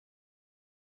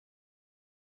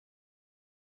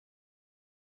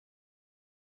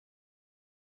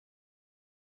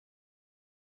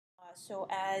So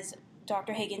as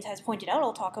Dr. Higgins has pointed out,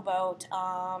 I'll talk about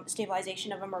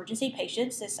stabilization of emergency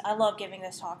patients. I love giving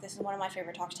this talk. This is one of my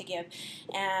favorite talks to give.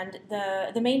 And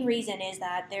the main reason is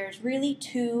that there's really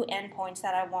two endpoints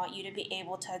that I want you to be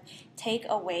able to take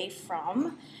away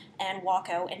from and walk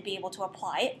out and be able to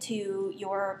apply it to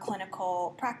your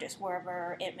clinical practice,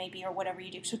 wherever it may be or whatever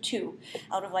you do. So two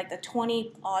out of like the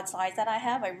 20 odd slides that I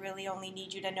have, I really only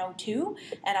need you to know two,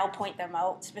 and I'll point them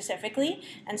out specifically.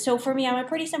 And so for me, I'm a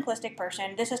pretty simplistic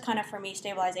person. This is kind of, for me,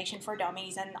 stabilization for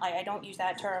dummies, and I don't use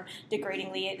that term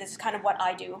degradingly. This is kind of what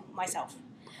I do myself.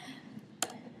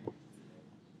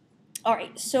 All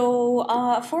right, so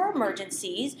for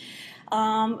emergencies,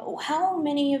 how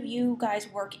many of you guys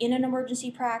work in an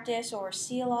emergency practice or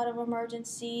see a lot of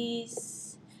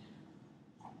emergencies?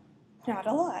 Not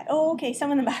a lot. Oh, okay,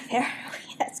 some in the back there.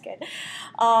 That's good.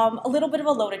 A little bit of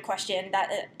a loaded question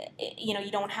that, you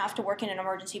don't have to work in an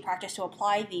emergency practice to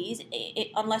apply these.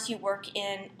 Unless you work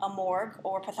in a morgue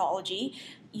or pathology,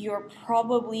 you're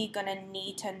probably going to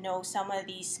need to know some of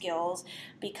these skills,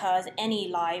 because any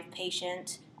live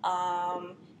patient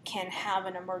can have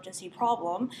an emergency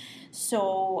problem.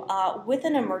 So with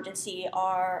an emergency,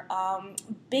 our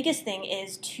biggest thing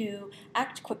is to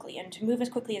act quickly and to move as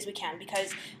quickly as we can,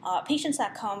 because patients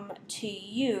that come to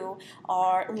you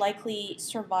are likely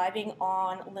surviving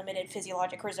on limited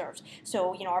physiologic reserves.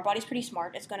 So, our body's pretty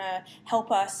smart. It's going to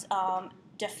help us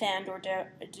defend or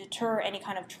deter any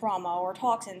kind of trauma or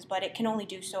toxins, but it can only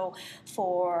do so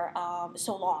for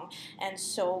so long. And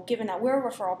so given that we're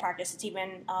a referral practice, it's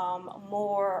even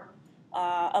more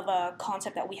of a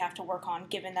concept that we have to work on,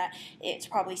 given that it's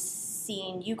probably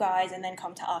seen you guys and then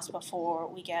come to us before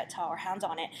we get our hands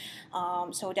on it.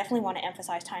 So definitely want to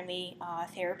emphasize timely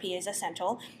therapy is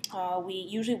essential. We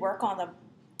usually work on the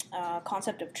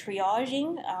concept of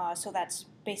triaging, so that's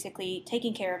basically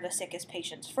taking care of the sickest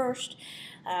patients first.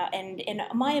 And in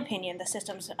my opinion, the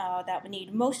systems that would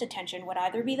need most attention would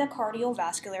either be the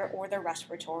cardiovascular or the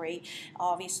respiratory.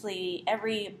 Obviously,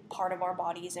 every part of our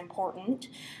body is important,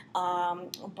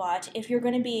 but if you're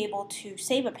going to be able to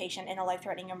save a patient in a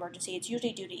life-threatening emergency, it's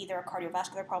usually due to either a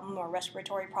cardiovascular problem or a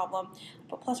respiratory problem,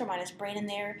 but plus or minus brain in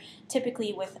there.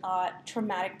 Typically with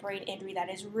traumatic brain injury that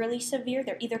is really severe,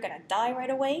 they're either going to die right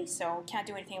away, so can't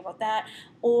do anything about that,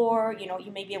 or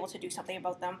you may be able to do something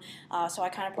about them. So I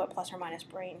kind of put plus or minus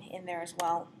brain in there as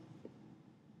well.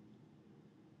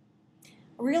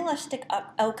 Realistic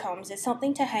outcomes is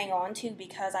something to hang on to,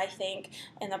 because I think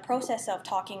in the process of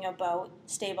talking about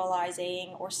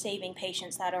stabilizing or saving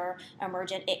patients that are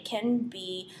emergent, it can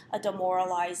be a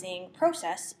demoralizing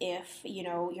process if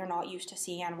you're not used to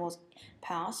seeing animals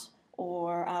pass,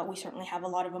 or we certainly have a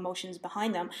lot of emotions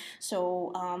behind them.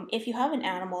 So if you have an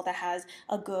animal that has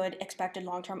a good expected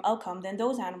long-term outcome, then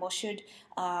those animals should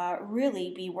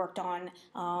really be worked on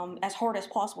as hard as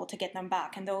possible to get them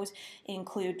back. And those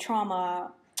include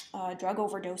trauma, drug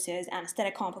overdoses,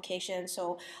 anesthetic complications,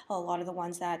 so a lot of the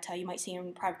ones that you might see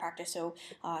in private practice. So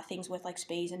things with like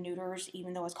spays and neuters,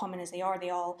 even though as common as they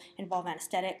all involve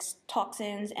anesthetics,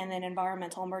 toxins, and then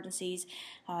environmental emergencies.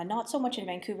 Not so much in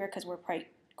Vancouver because we're quite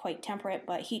temperate,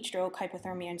 but heat stroke,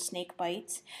 hypothermia, and snake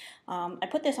bites. I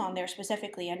put this on there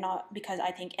specifically, and not because I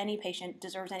think any patient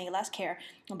deserves any less care,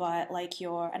 but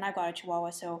and I've got a Chihuahua,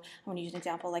 so I'm going to use an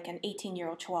example, like an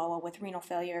 18-year-old Chihuahua with renal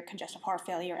failure, congestive heart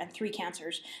failure, and 3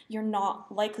 cancers. You're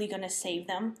not likely going to save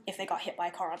them if they got hit by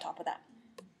a car on top of that.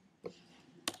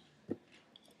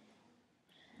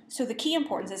 So the key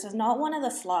importance, this is not one of the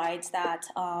slides that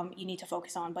you need to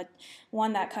focus on, but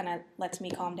one that kind of lets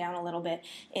me calm down a little bit,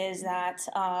 is that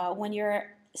when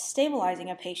you're stabilizing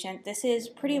a patient, this is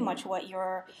pretty much what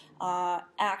your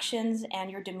actions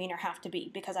and your demeanor have to be,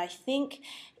 because I think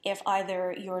if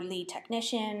either your lead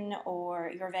technician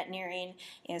or your veterinarian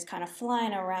is kind of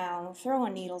flying around,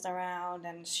 throwing needles around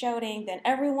and shouting, then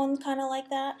everyone's kind of like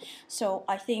that. So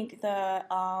I think the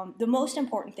most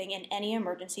important thing in any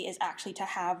emergency is actually to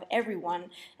have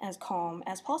everyone as calm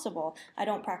as possible. I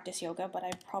don't practice yoga, but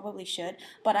I probably should.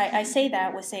 But I say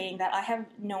that with saying that I have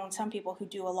known some people who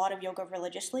do a lot of yoga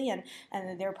religiously, and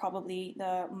they're probably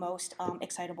the most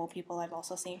excitable people I've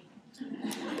also seen.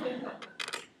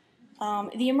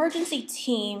 The emergency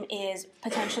team is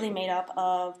potentially made up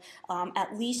of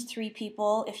at least 3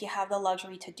 people if you have the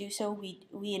luxury to do so. We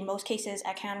in most cases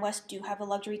at CanWest do have the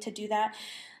luxury to do that.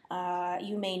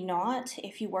 You may not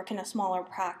if you work in a smaller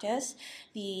practice.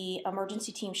 The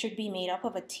emergency team should be made up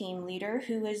of a team leader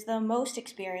who is the most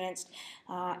experienced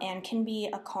and can be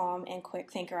a calm and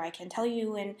quick thinker. I can tell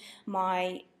you in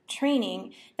my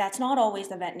training, that's not always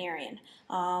the veterinarian.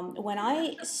 When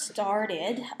I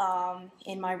started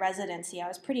in my residency, I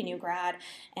was pretty new grad,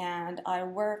 and I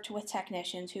worked with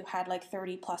technicians who had like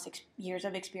 30 plus years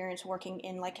of experience working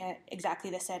in like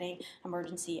exactly the setting,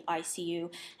 emergency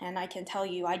ICU, and I can tell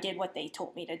you I did what they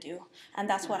told me to do, and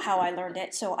that's how I learned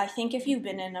it. So I think if you've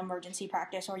been in emergency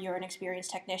practice or you're an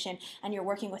experienced technician and you're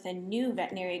working with a new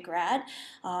veterinary grad,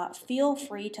 feel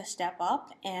free to step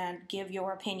up and give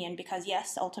your opinion, because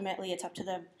yes, ultimately it's up to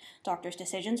the doctor's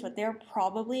decisions, but they're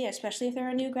probably, especially if they're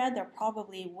a new grad, they're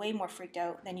probably way more freaked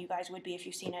out than you guys would be if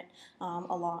you've seen it a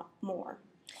lot more.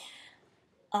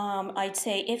 I'd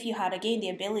say if you had, again, the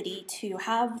ability to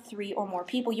have 3 or more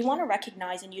people, you want to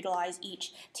recognize and utilize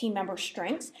each team member's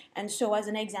strengths. And so as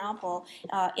an example,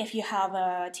 if you have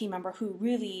a team member who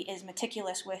really is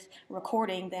meticulous with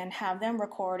recording, then have them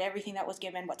record everything that was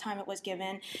given, what time it was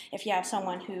given. If you have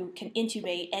someone who can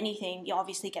intubate anything, you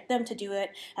obviously get them to do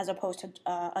it as opposed to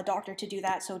a doctor to do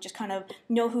that. So just kind of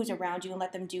know who's around you and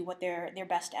let them do what they're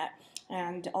best at.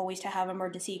 And always to have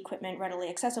emergency equipment readily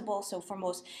accessible. So for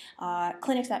most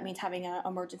clinics, that means having an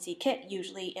emergency kit,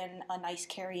 usually in a nice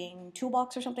carrying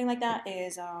toolbox or something like that,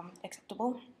 is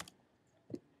acceptable.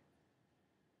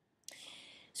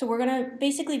 So we're going to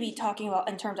basically be talking about,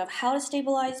 in terms of how to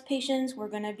stabilize patients, we're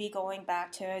going to be going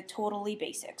back to totally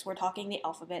basics. We're talking the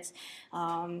alphabets,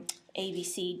 A, B,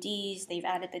 C, Ds. They've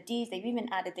added the Ds. They've even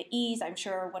added the Es. I'm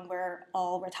sure when we're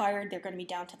all retired, they're going to be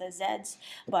down to the Zs.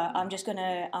 But I'm just going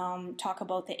to talk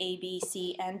about the A, B,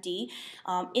 C, and D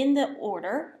in the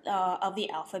order of the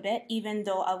alphabet, even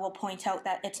though I will point out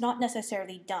that it's not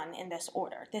necessarily done in this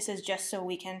order. This is just so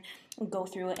we can go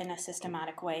through it in a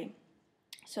systematic way.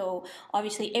 So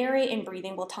obviously airway and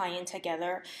breathing will tie in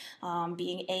together,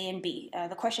 being A and B.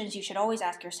 The questions you should always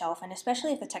ask yourself, and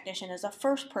especially if the technician is the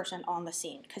first person on the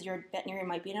scene, because your veterinarian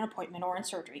might be in an appointment or in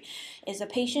surgery, is the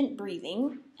patient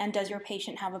breathing, and does your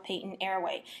patient have a patent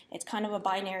airway? It's kind of a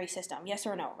binary system, yes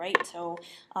or no, right? So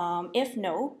if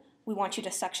no, we want you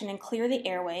to suction and clear the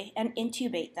airway and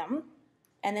intubate them,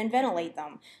 and then ventilate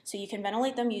them. So you can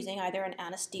ventilate them using either an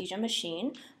anesthesia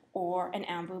machine or an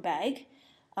ambu bag.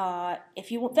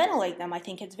 If you ventilate them, I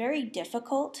think it's very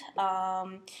difficult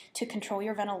to control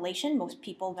your ventilation. Most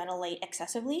people ventilate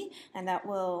excessively, and that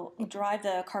will drive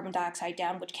the carbon dioxide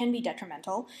down, which can be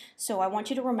detrimental. So I want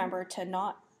you to remember to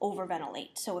not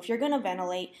overventilate. So if you're going to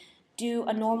ventilate, do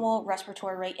a normal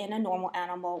respiratory rate in a normal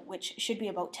animal, which should be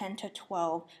about 10 to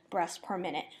 12 breaths per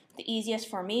minute. The easiest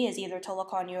for me is either to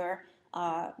look on your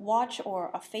watch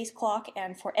or a face clock,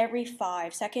 and for every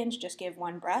 5 seconds, just give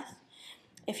 1 breath.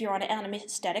 If you're on an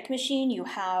anesthetic machine, you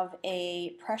have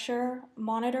a pressure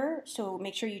monitor, so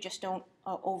make sure you just don't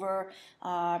over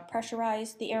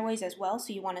pressurize the airways as well.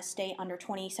 So you want to stay under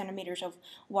 20 centimeters of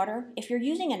water. If you're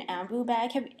using an ambu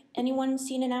bag, have anyone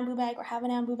seen an ambu bag or have an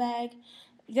ambu bag?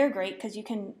 They're great because you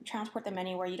can transport them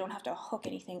anywhere. You don't have to hook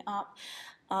anything up.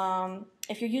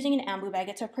 If you're using an ambu bag,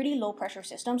 it's a pretty low pressure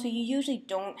system, so you usually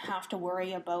don't have to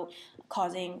worry about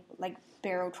causing like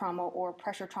barotrauma or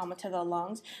pressure trauma to the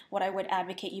lungs. What I would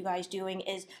advocate you guys doing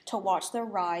is to watch the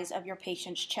rise of your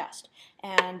patient's chest.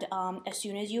 And as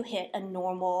soon as you hit a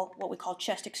normal, what we call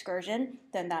chest excursion,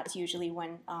 then that's usually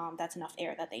when that's enough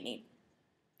air that they need.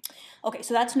 Okay,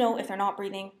 so that's no if they're not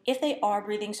breathing. If they are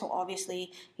breathing, so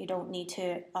obviously you don't need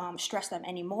to stress them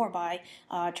anymore by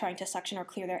trying to suction or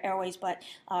clear their airways, but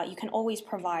you can always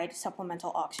provide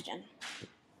supplemental oxygen.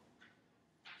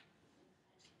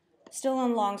 Still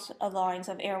on lines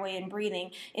of airway and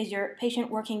breathing, is your patient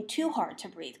working too hard to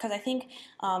breathe? Because I think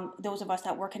those of us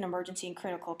that work in emergency and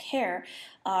critical care,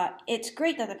 it's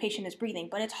great that the patient is breathing,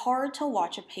 but it's hard to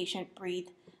watch a patient breathe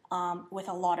with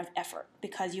a lot of effort,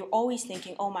 because you're always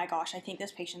thinking, oh my gosh, I think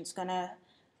this patient's gonna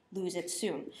lose it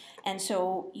soon. And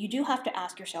so you do have to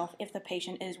ask yourself if the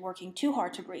patient is working too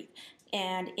hard to breathe.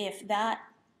 And if that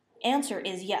answer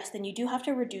is yes, then you do have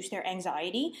to reduce their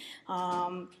anxiety,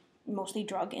 mostly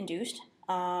drug induced.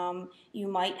 You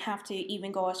might have to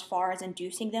even go as far as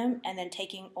inducing them and then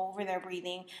taking over their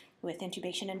breathing with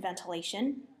intubation and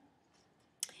ventilation.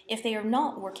 If they are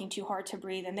not working too hard to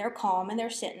breathe and they're calm and they're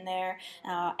sitting there,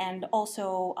 and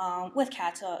also with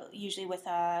cats, usually with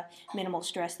minimal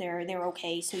stress, they're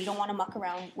okay. So you don't want to muck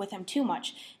around with them too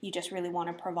much. You just really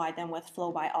want to provide them with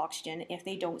flow by oxygen if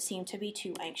they don't seem to be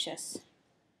too anxious.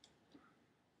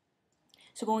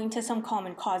 So going to some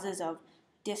common causes of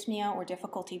dyspnea or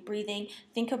difficulty breathing,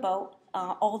 think about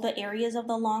all the areas of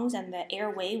the lungs and the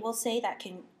airway, we'll say, that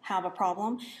can have a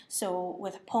problem. So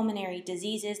with pulmonary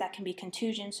diseases, that can be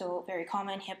contusion, so very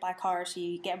common, hit by cars, so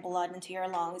you get blood into your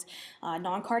lungs.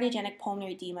 Non-cardiogenic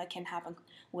pulmonary edema can happen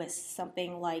with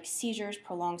something like seizures,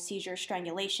 prolonged seizures,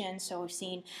 strangulation. So we've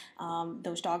seen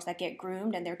those dogs that get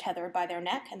groomed and they're tethered by their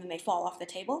neck and then they fall off the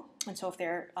table. And so if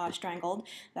they're strangled,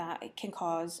 that can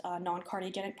cause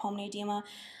non-cardiogenic pulmonary edema.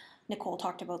 Nicole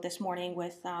talked about this morning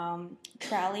with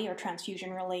TRALI, or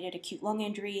transfusion-related acute lung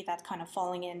injury. That's kind of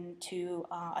falling into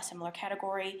a similar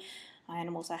category.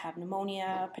 Animals that have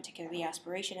pneumonia, particularly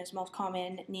aspiration is most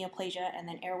common, neoplasia, and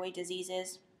then airway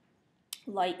diseases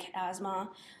like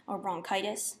asthma or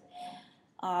bronchitis.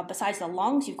 Besides the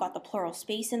lungs, you've got the pleural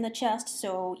space in the chest,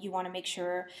 so you want to make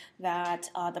sure that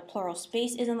the pleural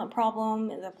space isn't the problem.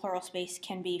 The pleural space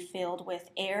can be filled with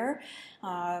air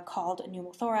called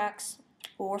pneumothorax,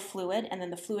 or fluid, and then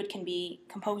the fluid can be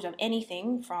composed of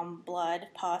anything from blood,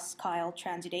 pus, chyle,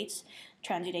 transudates.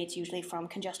 Transudates usually from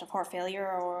congestive heart failure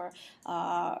or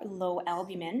low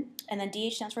albumin. And then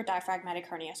DH stands for diaphragmatic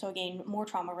hernia. So again, more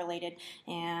trauma related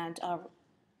and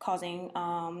causing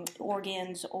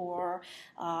organs or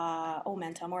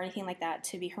omentum or anything like that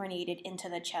to be herniated into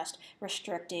the chest,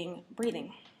 restricting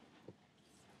breathing.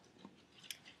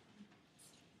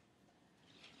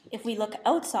 If we look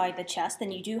outside the chest,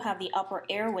 then you do have the upper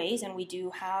airways, and we do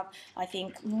have, I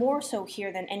think, more so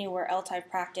here than anywhere else I've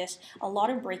practiced, a lot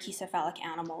of brachycephalic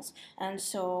animals. And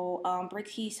so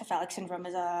brachycephalic syndrome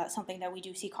is something that we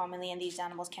do see commonly, and these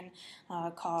animals can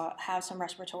have some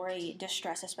respiratory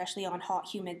distress, especially on hot,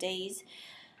 humid days.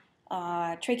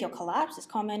 Tracheal collapse is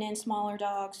common in smaller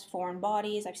dogs, foreign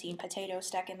bodies. I've seen potatoes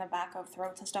stuck in the back of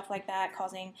throats and stuff like that,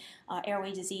 causing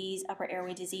airway disease, upper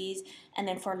airway disease. And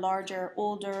then for larger,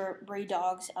 older breed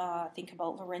dogs, think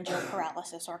about laryngeal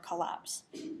paralysis or collapse.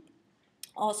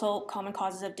 Also, common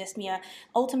causes of dyspnea,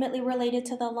 ultimately related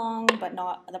to the lung, but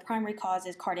not the primary cause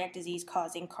is cardiac disease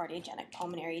causing cardiogenic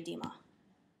pulmonary edema.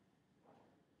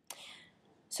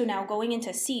 So now going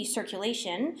into C,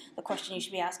 circulation, the question you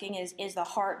should be asking is the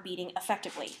heart beating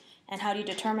effectively? And how do you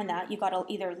determine that? You've got to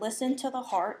either listen to the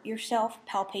heart yourself,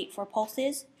 palpate for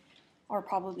pulses, or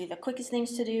probably the quickest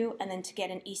things to do, and then to get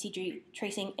an ECG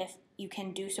tracing if you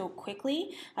can do so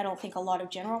quickly. I don't think a lot of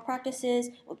general practices,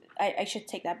 I should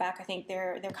take that back, I think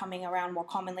they're coming around more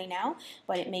commonly now,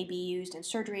 but it may be used in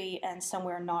surgery and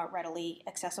somewhere not readily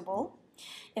accessible.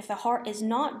 If the heart is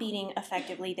not beating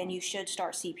effectively, then you should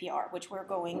start CPR, which we're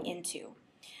going into.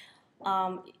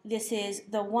 This is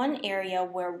the one area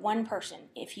where one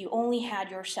person, if you only had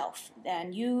yourself,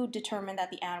 and you determine that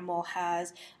the animal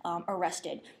has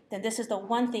arrested, then this is the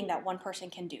one thing that one person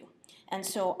can do. And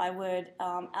so I would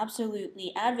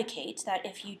absolutely advocate that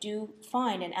if you do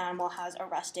find an animal has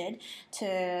arrested,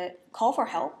 to call for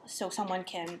help so someone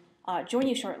can join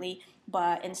you shortly.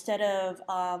 But instead of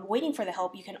waiting for the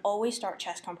help, you can always start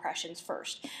chest compressions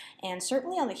first. And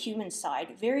certainly on the human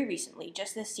side, very recently,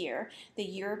 just this year, the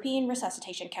European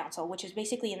Resuscitation Council, which is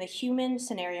basically in the human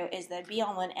scenario, is the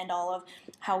be-all and end-all of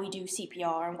how we do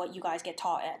CPR and what you guys get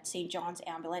taught at St. John's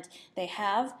Ambulance. They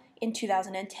have, in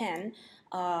 2010,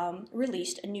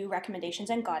 released new recommendations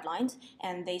and guidelines,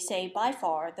 and they say by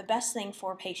far the best thing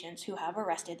for patients who have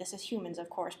arrested, this is humans of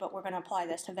course, but we're going to apply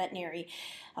this to veterinary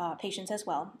patients as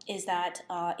well, is that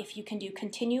if you can do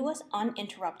continuous,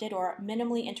 uninterrupted, or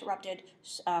minimally interrupted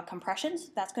compressions,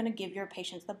 that's going to give your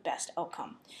patients the best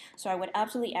outcome. So I would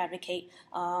absolutely advocate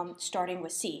starting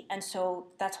with C, and so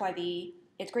that's why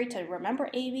it's great to remember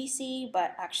A, B, C,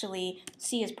 but actually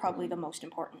C is probably the most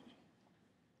important.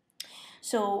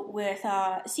 So with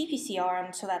CPCR,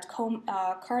 and so that's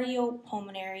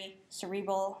cardiopulmonary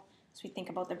cerebral, so we think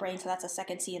about the brain, so that's a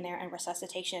second C in there, and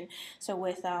resuscitation. So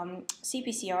with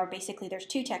CPCR, basically there's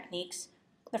two techniques.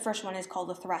 The first one is called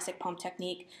the thoracic pump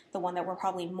technique, the one that we're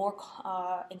probably more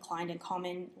inclined and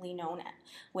commonly known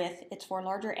with. It's for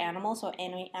larger animals, so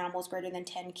any animals greater than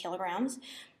 10 kilograms.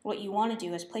 What you want to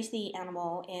do is place the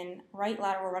animal in right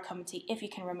lateral recumbency if you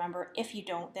can remember. If you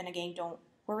don't, then again, don't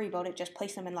worry about it, just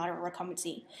place them in lateral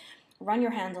recumbency. Run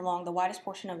your hands along the widest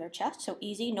portion of their chest, so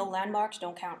easy, no landmarks,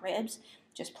 don't count ribs.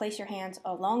 Just place your hands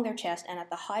along their chest, and at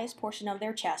the highest portion of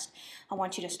their chest, I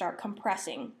want you to start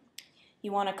compressing.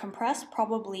 You want to compress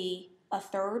probably a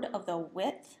third of the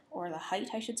width, or the height,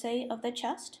 I should say, of the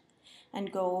chest,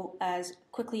 and go as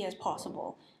quickly as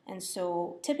possible. And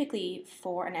so typically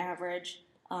for an average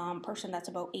person, that's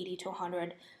about 80 to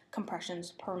 100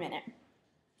 compressions per minute.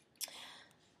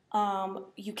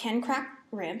 You can crack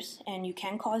ribs and you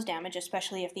can cause damage,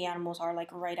 especially if the animals are like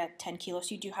right at 10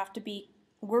 kilos. You do have to be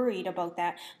worried about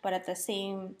that, but at the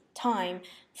same time,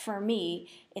 for me,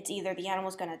 it's either the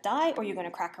animal's going to die or you're going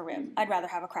to crack a rib. I'd rather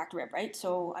have a cracked rib, right?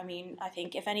 So, I mean, I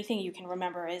think if anything you can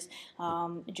remember is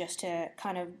just to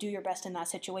kind of do your best in that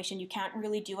situation. You can't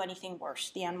really do anything worse.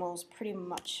 The animal's pretty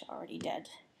much already dead.